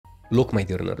Look, my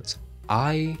dear nerds,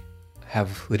 I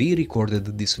have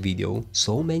re-recorded this video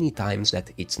so many times that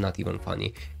it's not even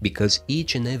funny, because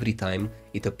each and every time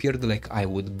it appeared like I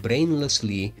would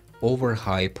brainlessly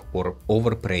overhype or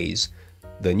overpraise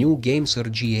the new GameSir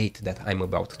G8 that I'm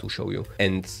about to show you.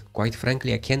 And quite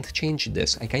frankly, I can't change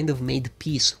this. I kind of made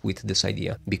peace with this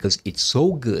idea because it's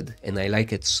so good and I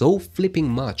like it so flipping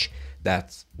much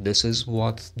that this is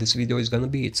what this video is gonna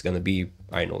be. It's gonna be,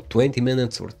 I don't know, 20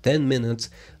 minutes or 10 minutes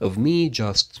of me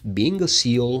just being a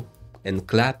seal and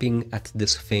clapping at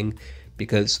this thing,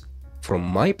 because from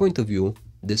my point of view,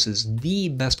 this is the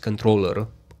best controller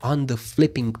on the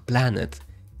flipping planet.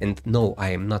 And no, I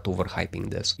am not overhyping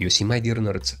this. You see, my dear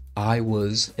nerds, I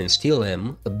was and still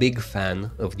am a big fan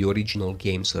of the original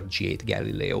GameSir G8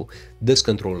 Galileo, this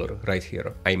controller right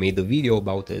here. I made a video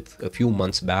about it a few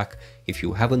months back. If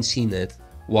you haven't seen it,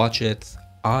 watch it.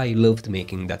 I loved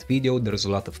making that video. There's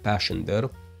a lot of passion there.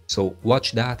 So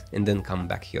watch that and then come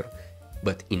back here.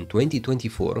 But in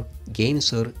 2024,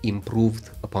 GameSir improved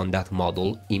upon that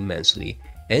model immensely.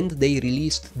 And they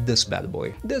released this bad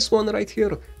boy. This one right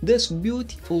here. This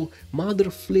beautiful mother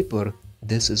flipper.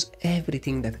 This is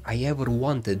everything that I ever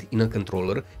wanted in a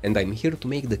controller, and I'm here to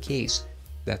make the case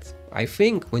that I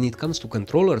think when it comes to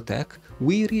controller tech,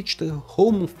 we reached a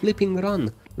home flipping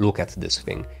run. Look at this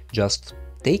thing. Just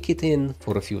take it in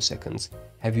for a few seconds.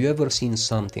 Have you ever seen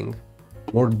something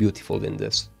more beautiful than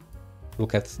this?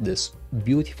 Look at this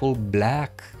beautiful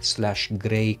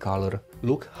black/gray color.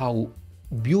 Look how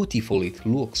beautiful it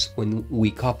looks when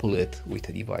we couple it with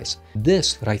a device.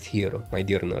 This right here, my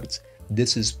dear nerds,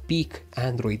 this is peak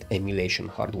Android emulation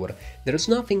hardware. There's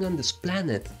nothing on this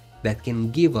planet that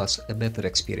can give us a better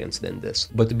experience than this.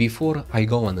 But before I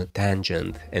go on a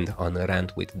tangent and on a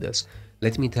rant with this,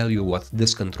 let me tell you what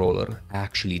this controller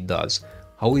actually does.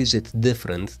 How is it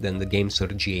different than the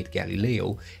GameSir G8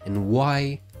 Galileo, and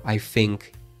why I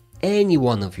think any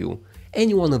one of you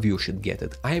should get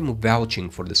it. I am vouching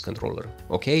for this controller,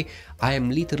 okay? I am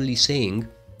literally saying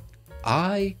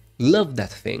I love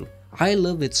that thing. I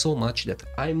love it so much that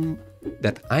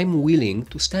I'm willing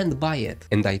to stand by it.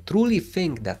 And I truly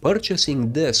think that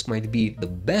purchasing this might be the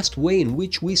best way in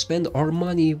which we spend our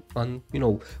money on,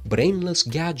 brainless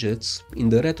gadgets in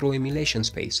the retro emulation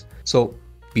space. So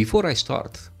before I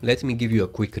start, let me give you a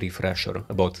quick refresher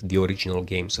about the original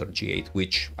GameSir G8,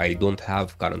 which I don't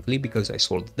have currently because I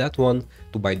sold that one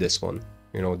to buy this one.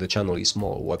 The channel is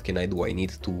small, what can I do? I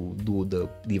need to do the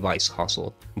device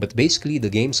hustle. But basically the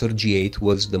GameSir G8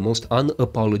 was the most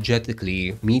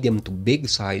unapologetically medium to big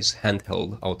size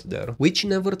handheld out there, which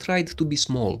never tried to be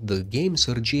small. The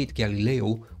GameSir G8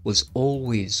 Galileo was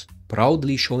always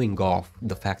proudly showing off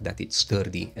the fact that it's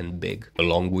sturdy and big.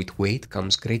 Along with weight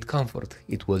comes great comfort.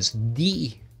 It was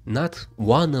not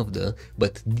one of the,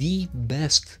 but the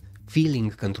best feeling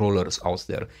controllers out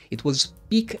there. It was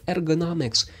peak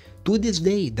ergonomics. To this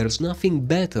day, there's nothing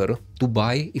better to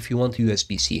buy if you want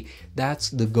USB-C. That's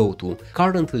the go-to.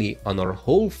 Currently, on our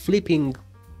whole flipping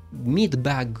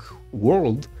meat-bag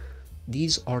world,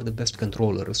 these are the best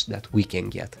controllers that we can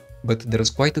get. But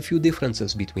there's quite a few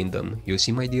differences between them. You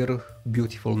see, my dear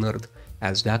beautiful nerd,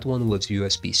 as that one was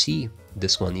USB-C,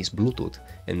 this one is Bluetooth,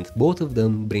 and both of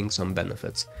them bring some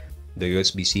benefits. The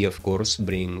USB-C, of course,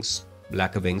 brings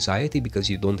lack of anxiety because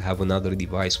you don't have another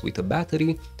device with a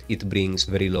battery. It brings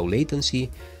very low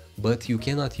latency, but you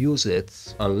cannot use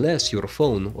it unless your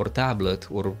phone or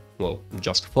tablet, or, well,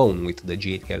 just phone with the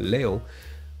G8 Galileo,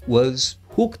 was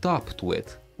hooked up to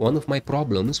it. One of my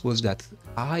problems was that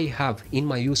I have, in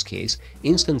my use case,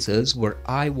 instances where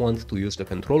I want to use the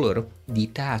controller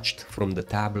detached from the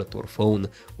tablet or phone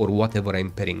or whatever I'm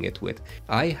pairing it with.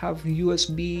 I have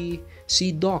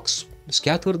USB-C docks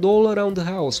scattered all around the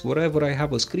house. Wherever I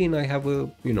have a screen, I have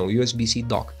a, USB-C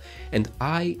dock. And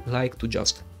I like to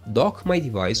just dock my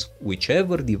device,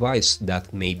 whichever device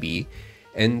that may be,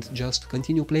 and just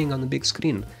continue playing on a big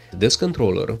screen. This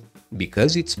controller,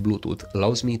 because it's Bluetooth,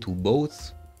 allows me to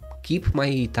both keep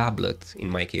my tablet, in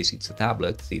my case it's a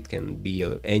tablet, it can be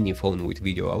any phone with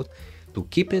video out, to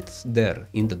keep it there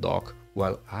in the dock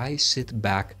while I sit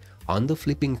back on the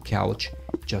flipping couch,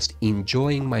 just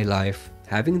enjoying my life,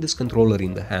 having this controller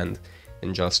in the hand,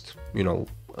 and just,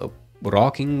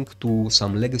 rocking to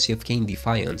some Legacy of Kain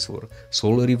Defiance, or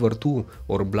Soul River 2,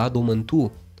 or Blood Omen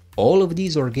 2. All of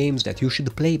these are games that you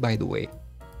should play, by the way.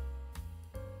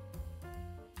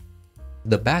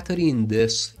 The battery in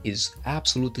this is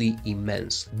absolutely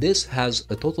immense. This has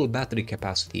a total battery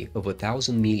capacity of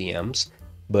 1000 milliamps,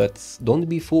 but don't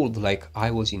be fooled like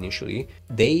I was initially.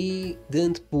 They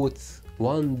didn't put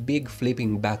one big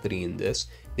flipping battery in this.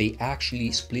 They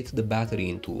actually split the battery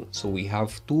in two. So we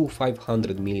have two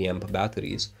 500 milliamp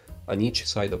batteries on each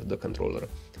side of the controller.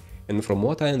 And from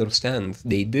what I understand,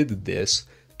 they did this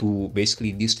to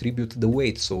basically distribute the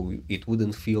weight so it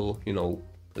wouldn't feel, you know,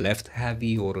 left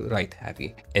heavy or right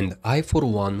heavy. And I, for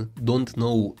one, don't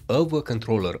know of a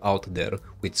controller out there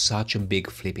with such a big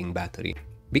flipping battery.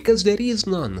 Because there is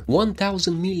none.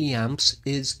 1000 milliamps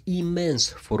is immense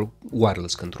for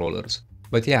wireless controllers.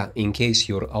 But yeah, in case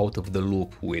you're out of the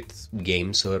loop with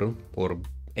GameSir or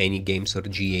any GameSir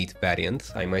G8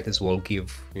 variant, I might as well give,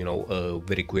 you know, a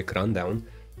very quick rundown.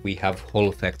 We have Hall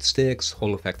effect sticks,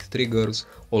 Hall effect triggers,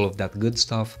 all of that good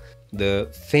stuff. The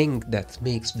thing that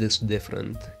makes this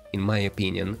different, in my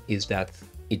opinion, is that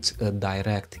it's a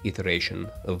direct iteration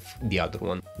of the other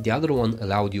one. The other one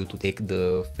allowed you to take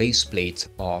the faceplate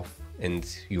off and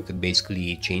you could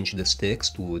basically change the sticks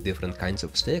to different kinds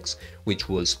of sticks, which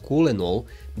was cool and all,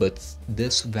 but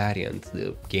this variant,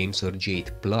 the GameSir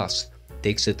G8 Plus,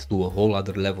 takes it to a whole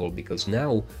other level, because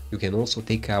now you can also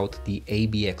take out the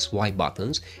ABXY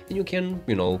buttons and you can,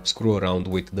 you know, screw around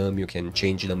with them, you can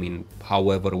change them in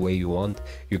however way you want,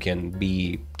 you can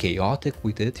be chaotic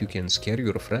with it, you can scare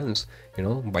your friends, you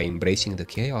know, by embracing the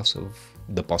chaos of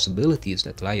the possibilities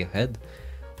that lie ahead.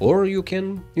 Or you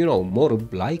can, you know, more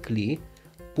likely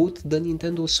put the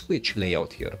Nintendo Switch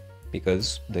layout here,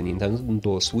 because the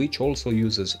Nintendo Switch also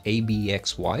uses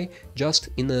ABXY, just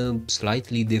in a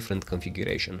slightly different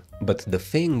configuration. But the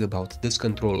thing about this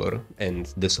controller,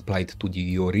 and this applied to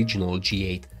the original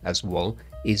G8 as well,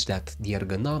 is that the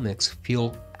ergonomics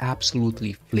feel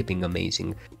absolutely flipping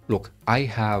amazing. Look, I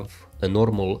have a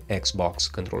normal Xbox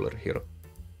controller here.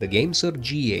 The GameSir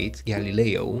G8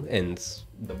 Galileo and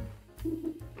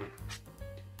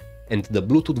the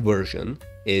Bluetooth version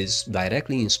is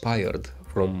directly inspired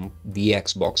from the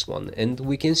Xbox one, and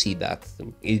we can see that.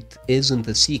 It isn't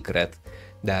a secret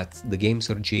that the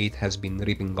GameSir G8 has been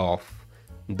ripping off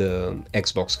the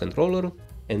Xbox controller,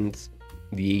 and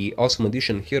the awesome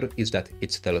addition here is that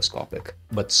it's telescopic.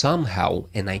 But somehow,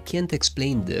 and I can't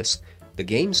explain this, the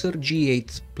GameSir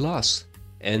G8 Plus,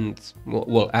 and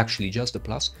well actually just the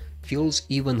Plus, feels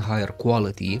even higher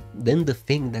quality than the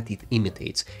thing that it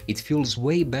imitates. It feels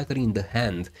way better in the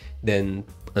hand than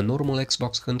a normal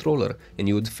Xbox controller, and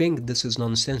you would think this is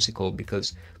nonsensical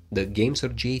because the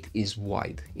GameSir G8 is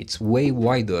wide. It's way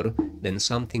wider than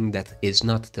something that is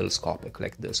not telescopic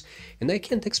like this. And I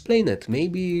can't explain it.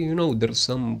 Maybe, you know, there's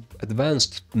some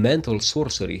advanced mental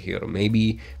sorcery here.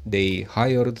 Maybe they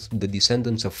hired the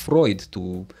descendants of Freud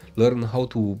to learn how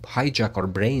to hijack our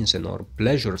brains and our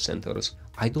pleasure centers.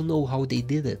 I don't know how they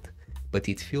did it, but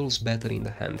it feels better in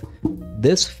the hand.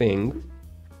 This thing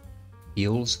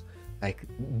feels like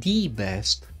the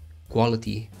best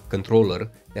quality controller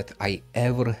that I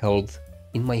ever held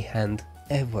in my hand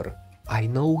ever. I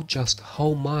know just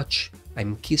how much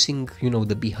I'm kissing, you know,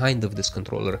 the behind of this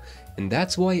controller, and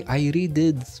that's why I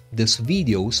redid this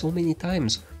video so many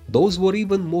times. Those were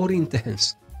even more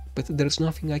intense, but there's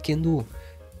nothing I can do.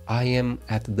 I am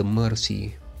at the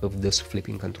mercy of this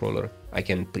flipping controller. I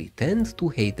can pretend to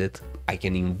hate it, I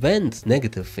can invent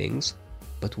negative things,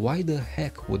 but why the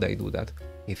heck would I do that?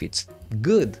 If it's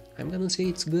good, I'm gonna say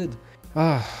it's good.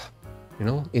 You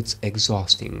know, it's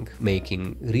exhausting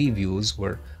making reviews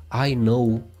where I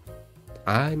know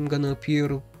I'm gonna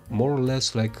appear more or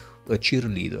less like a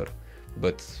cheerleader,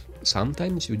 but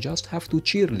sometimes you just have to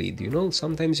cheerlead, you know?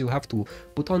 Sometimes you have to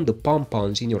put on the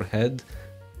pom-poms in your head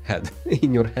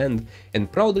in your hand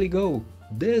and proudly go,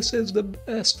 "This is the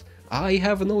best, I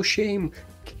have no shame."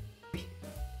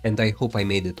 And I hope I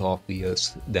made it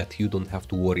obvious that you don't have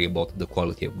to worry about the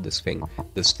quality of this thing.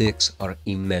 The sticks are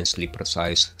immensely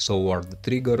precise, so are the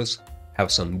triggers.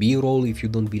 Have some B-roll if you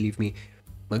don't believe me.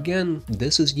 Again,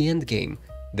 this is the end game.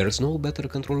 There's no better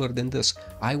controller than this.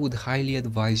 I would highly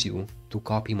advise you to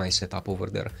copy my setup over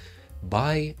there.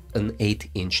 Buy an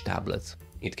 8-inch tablet.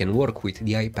 It can work with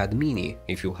the iPad mini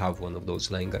if you have one of those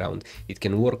lying around. It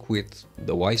can work with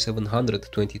the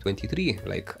Y700 2023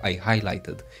 like I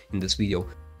highlighted in this video.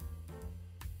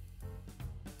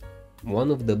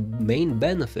 One of the main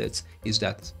benefits is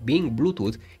that being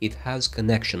Bluetooth, it has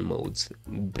connection modes.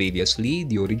 Previously,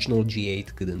 the original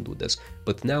G8 couldn't do this,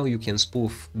 but now you can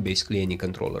spoof basically any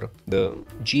controller. The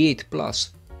G8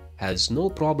 Plus has no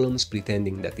problems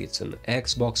pretending that it's an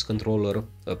Xbox controller,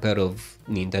 a pair of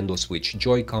Nintendo Switch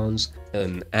Joy-Cons,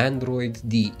 an Android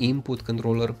D input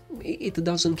controller. It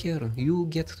doesn't care. You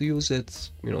get to use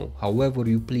it, you know, however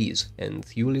you please, and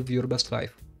you live your best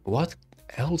life. What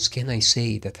else can I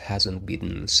say that hasn't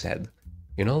been said?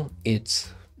 You know,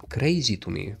 it's crazy to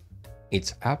me.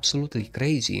 It's absolutely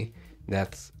crazy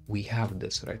that we have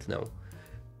this right now.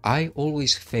 I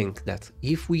always think that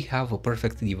if we have a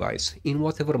perfect device in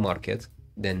whatever market,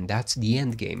 then that's the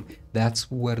end game. That's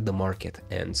where the market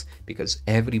ends, because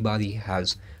everybody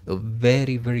has a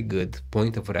very, very good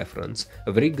point of reference,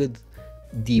 a very good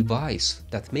device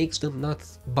that makes them not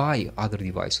buy other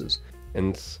devices.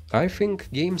 And I think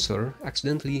GameSir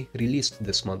accidentally released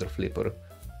this mother flipper.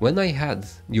 When I had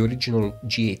the original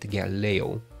G8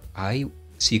 Galileo, I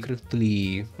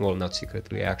secretly, well, not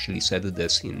secretly, I actually said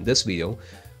this in this video,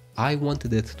 I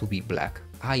wanted it to be black.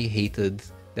 I hated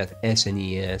that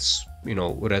SNES,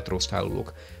 retro style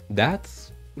look. That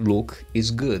look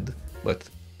is good, but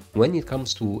when it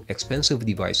comes to expensive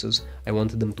devices, I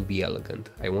wanted them to be elegant.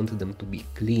 I wanted them to be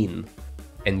clean.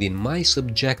 And in my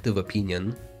subjective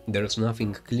opinion, there's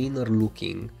nothing cleaner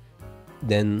looking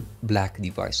than black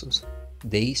devices.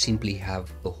 They simply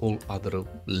have a whole other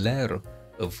layer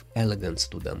of elegance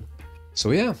to them.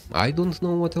 So yeah, I don't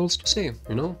know what else to say,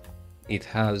 It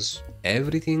has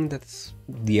everything that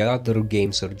the other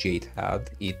GameSir G8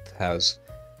 had. It has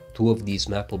two of these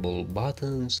mappable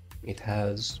buttons. It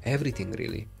has everything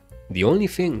really. The only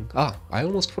thing, I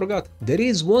almost forgot. There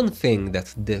is one thing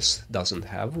that this doesn't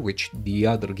have, which the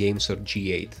other GameSir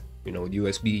G8, the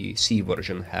USB-C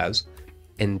version has,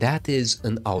 and that is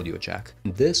an audio jack.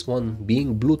 This one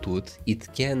being Bluetooth, it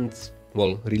can't,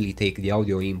 really take the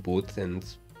audio input and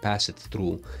pass it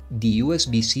through. The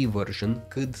USB-C version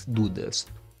could do this.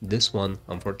 This one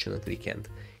unfortunately can't.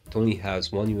 It only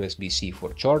has one USB-C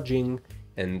for charging,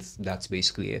 and that's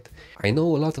basically it. I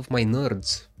know a lot of my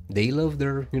nerds, they love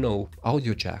their,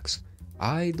 audio jacks.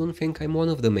 I don't think I'm one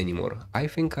of them anymore. I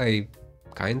think I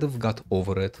kind of got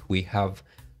over it. We have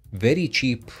very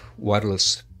cheap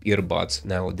wireless earbuds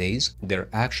nowadays. They're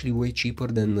actually way cheaper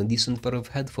than a decent pair of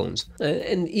headphones.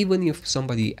 And even if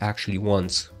somebody actually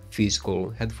wants physical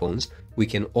headphones, we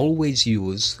can always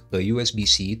use a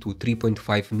USB-C to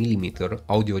 3.5mm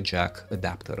audio jack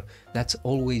adapter. That's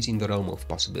always in the realm of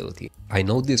possibility. I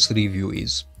know this review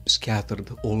is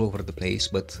scattered all over the place,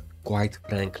 but quite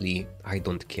frankly, I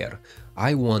don't care.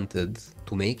 I wanted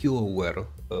to make you aware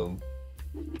of,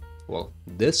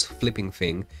 this flipping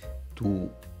thing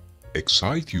to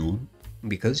excite you,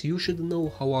 because you should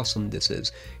know how awesome this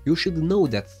is. You should know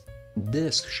that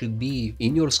this should be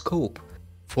in your scope.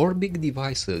 For big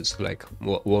devices, like,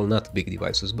 not big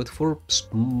devices, but for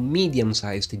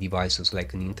medium-sized devices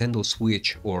like a Nintendo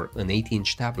Switch or an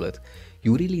 8-inch tablet,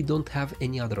 you really don't have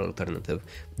any other alternative.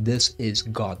 This is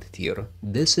God tier.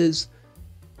 This is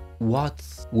what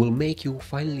will make you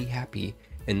finally happy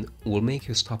and will make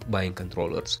you stop buying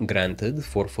controllers. Granted,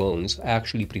 for phones, I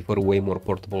actually prefer way more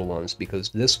portable ones, because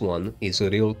this one is a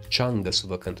real chungus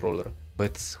of a controller.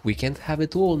 But we can't have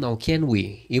it all now, can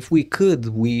we? If we could,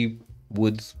 we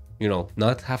would,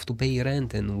 not have to pay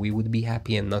rent, and we would be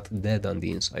happy and not dead on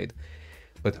the inside.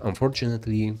 But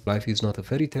unfortunately, life is not a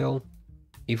fairy tale.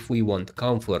 If we want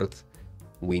comfort,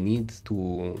 we need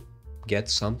to get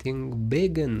something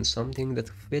big and something that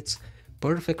fits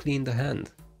perfectly in the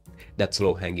hand. That's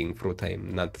low-hanging fruit,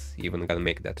 I'm not even gonna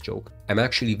make that joke. I'm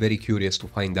actually very curious to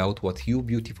find out what you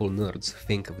beautiful nerds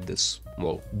think of this,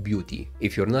 beauty.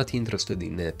 If you're not interested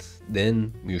in it,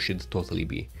 then you should totally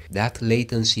be. That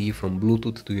latency from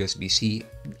Bluetooth to USB-C,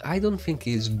 I don't think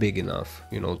is big enough,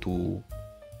 to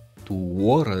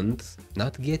warrant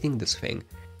not getting this thing.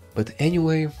 But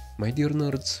anyway, my dear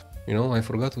nerds, I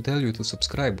forgot to tell you to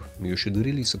subscribe. You should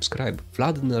really subscribe.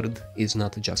 Vlad Nerd is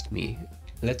not just me.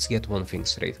 Let's get one thing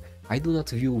straight. I do not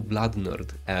view Vlad Nerd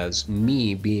as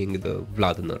me being the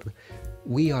Vlad Nerd.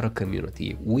 We are a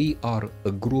community. We are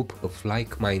a group of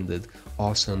like-minded,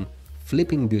 awesome,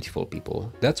 flipping beautiful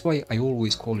people. That's why I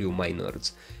always call you my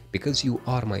nerds. Because you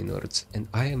are my nerds and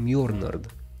I am your nerd.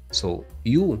 So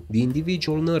you, the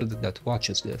individual nerd that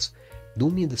watches this, do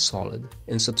me the solid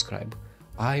and subscribe.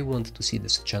 I want to see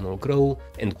this channel grow,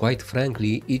 and quite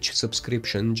frankly, each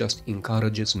subscription just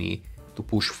encourages me to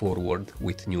push forward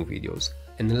with new videos.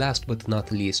 And last but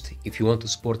not least, if you want to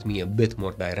support me a bit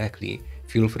more directly,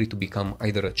 feel free to become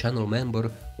either a channel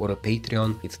member or a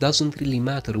Patreon. It doesn't really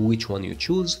matter which one you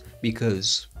choose,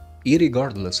 because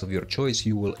irregardless of your choice,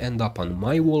 you will end up on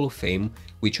my wall of fame,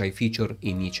 which I feature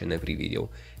in each and every video.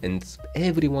 And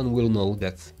everyone will know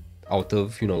that out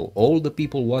of, all the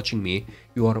people watching me,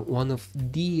 you are one of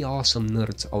the awesome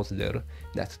nerds out there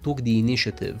that took the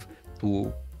initiative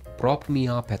to prop me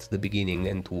up at the beginning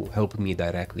and to help me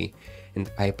directly, and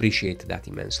I appreciate that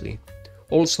immensely.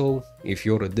 Also, if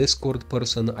you're a Discord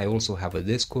person, I also have a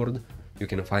Discord. You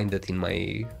can find it in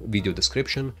my video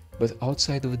description. But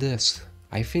outside of this,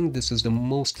 I think this is the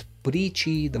most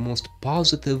preachy, the most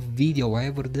positive video I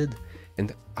ever did,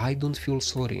 and I don't feel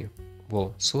sorry.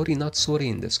 well, sorry, not sorry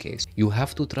in this case. You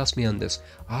have to trust me on this.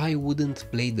 I wouldn't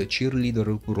play the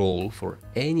cheerleader role for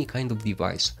any kind of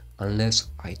device unless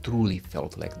I truly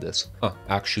felt like this.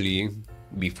 Actually,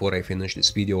 before I finish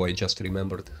this video, I just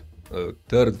remembered a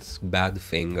third bad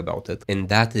thing about it, and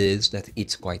that is that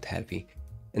it's quite heavy.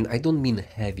 And I don't mean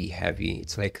heavy,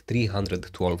 it's like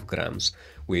 312 grams,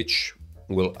 which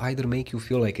will either make you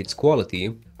feel like it's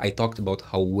quality. I talked about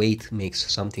how weight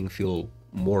makes something feel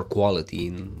more quality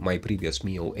in my previous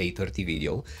Mio A30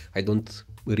 video. I don't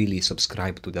really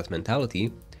subscribe to that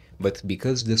mentality, but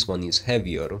because this one is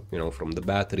heavier, you know, from the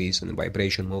batteries and the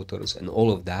vibration motors and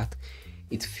all of that,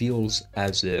 it feels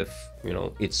as if, you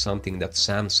know, it's something that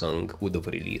Samsung would have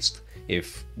released,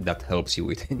 if that helps you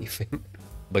with anything.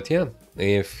 But yeah,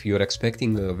 if you're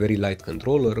expecting a very light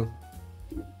controller,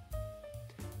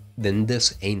 then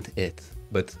this ain't it.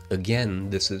 But again,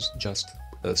 this is just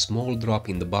a small drop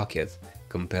in the bucket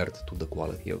compared to the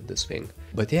quality of this thing.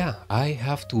 But yeah, I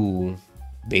have to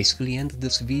basically end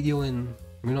this video and,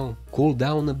 you know, cool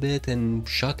down a bit and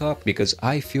shut up, because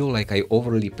I feel like I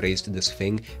overly praised this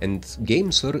thing and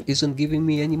GameSir isn't giving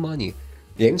me any money.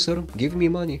 GameSir, give me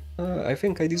money. I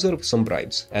think I deserve some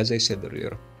bribes, as I said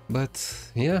earlier. But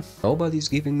yeah, nobody's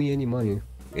giving me any money.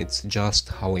 It's just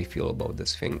how I feel about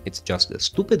this thing. It's just a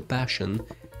stupid passion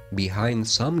behind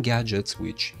some gadgets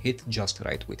which hit just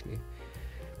right with me.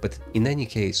 But in any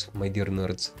case, my dear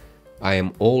nerds, I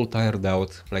am all tired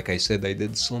out. Like I said, I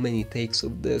did so many takes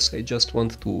of this. I just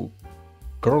want to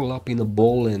curl up in a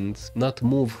ball and not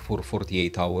move for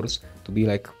 48 hours, to be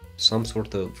like some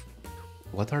sort of...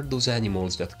 What are those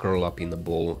animals that curl up in a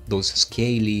ball? Those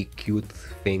scaly, cute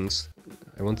things.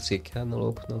 I want to say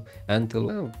cantaloupe, no,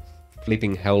 antelope. Oh,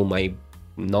 flipping hell, my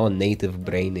non-native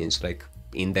brain is like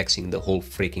indexing the whole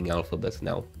freaking alphabet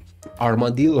now.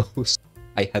 Armadillos.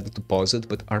 I had to pause it,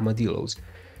 but armadillos.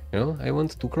 You know, I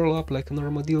want to curl up like an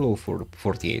armadillo for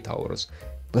 48 hours.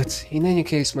 But in any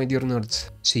case, my dear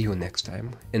nerds, see you next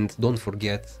time. And don't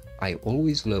forget, I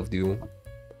always loved you.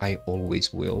 I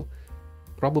always will.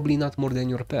 Probably not more than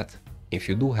your pet. If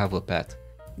you do have a pet,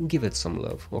 give it some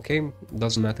love, okay?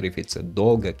 Doesn't matter if it's a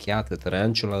dog, a cat, a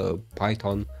tarantula, a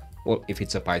python. Well, if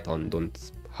it's a python, don't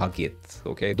hug it,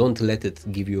 okay? Don't let it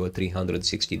give you a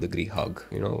 360-degree hug.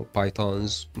 You know,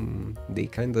 pythons, they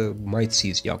kinda might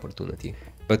seize the opportunity.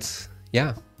 But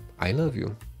yeah, I love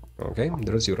you, okay?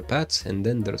 There's your pets, and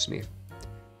then there's me.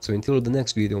 So until the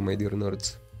next video, my dear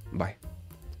nerds, bye.